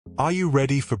Are you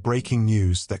ready for breaking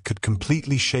news that could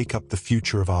completely shake up the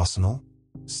future of Arsenal?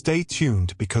 Stay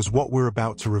tuned because what we're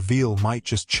about to reveal might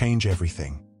just change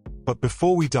everything. But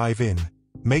before we dive in,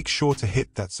 make sure to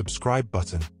hit that subscribe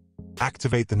button,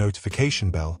 activate the notification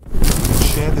bell, and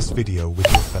share this video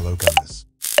with your fellow Gunners.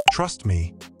 Trust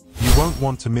me, you won't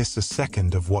want to miss a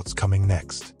second of what's coming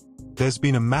next. There's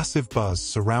been a massive buzz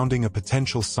surrounding a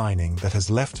potential signing that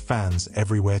has left fans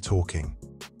everywhere talking.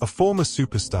 A former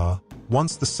superstar,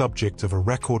 once the subject of a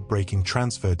record-breaking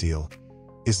transfer deal,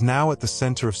 is now at the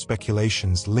center of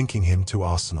speculations linking him to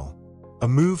Arsenal. A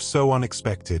move so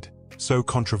unexpected, so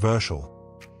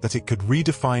controversial, that it could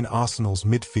redefine Arsenal's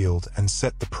midfield and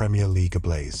set the Premier League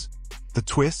ablaze. The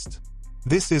twist?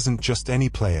 This isn't just any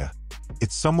player.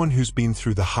 It's someone who's been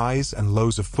through the highs and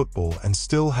lows of football and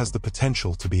still has the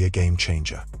potential to be a game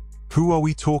changer. Who are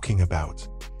we talking about?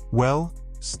 Well,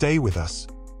 stay with us,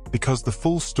 because the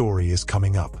full story is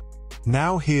coming up.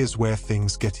 Now here's where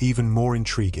things get even more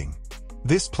intriguing.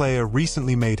 This player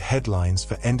recently made headlines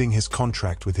for ending his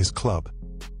contract with his club,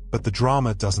 but the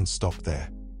drama doesn't stop there.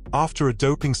 After a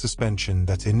doping suspension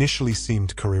that initially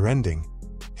seemed career-ending,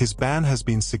 his ban has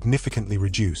been significantly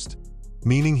reduced,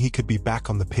 meaning he could be back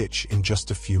on the pitch in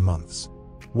just a few months.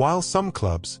 While some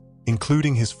clubs,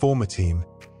 including his former team,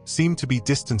 seem to be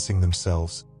distancing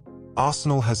themselves,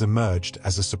 Arsenal has emerged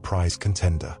as a surprise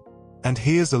contender. And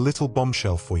here's a little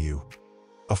bombshell for you.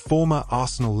 A former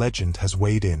Arsenal legend has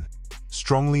weighed in,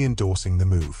 strongly endorsing the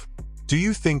move. Do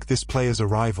you think this player's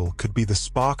arrival could be the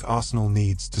spark Arsenal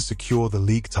needs to secure the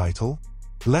league title?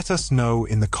 Let us know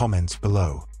in the comments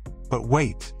below. But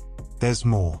wait, there's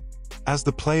more. As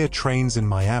the player trains in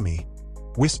Miami,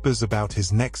 whispers about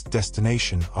his next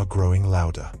destination are growing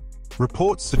louder.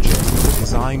 Reports suggest that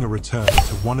he's eyeing a return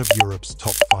to one of Europe's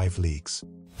top 5 leagues.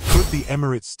 Could the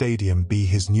Emirates Stadium be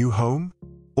his new home?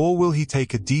 Or will he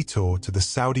take a detour to the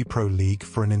Saudi Pro League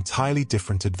for an entirely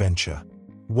different adventure?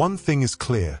 One thing is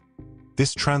clear.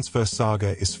 This transfer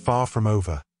saga is far from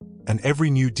over, and every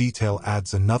new detail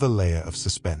adds another layer of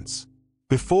suspense.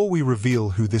 Before we reveal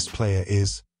who this player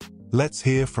is, let's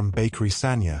hear from Bakary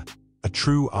Sagna, a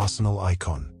true Arsenal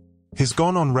icon. He's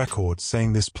gone on record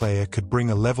saying this player could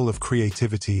bring a level of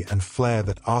creativity and flair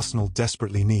that Arsenal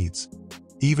desperately needs,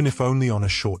 even if only on a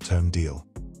short-term deal.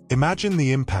 Imagine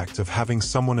the impact of having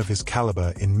someone of his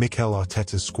caliber in Mikel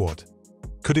Arteta's squad.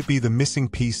 Could it be the missing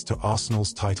piece to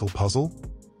Arsenal's title puzzle?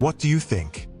 What do you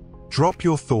think? Drop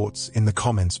your thoughts in the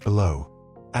comments below.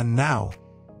 And now,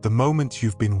 the moment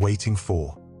you've been waiting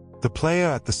for. The player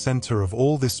at the center of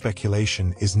all this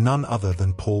speculation is none other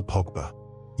than Paul Pogba.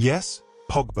 Yes,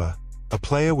 Pogba, a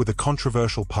player with a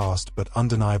controversial past but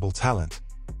undeniable talent,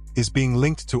 is being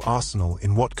linked to Arsenal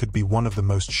in what could be one of the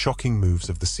most shocking moves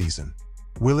of the season.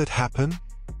 Will it happen?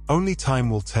 Only time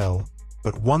will tell,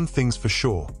 but one thing's for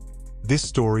sure, this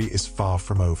story is far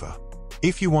from over.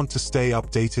 If you want to stay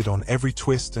updated on every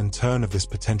twist and turn of this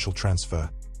potential transfer,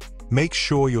 make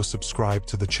sure you're subscribed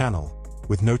to the channel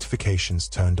with notifications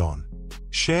turned on.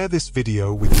 Share this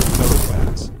video with your fellow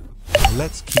fans, and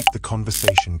let's keep the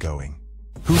conversation going.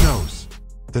 Who knows?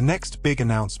 The next big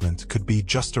announcement could be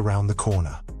just around the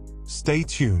corner. Stay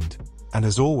tuned, and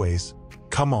as always,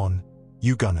 come on,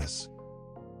 you Gunners.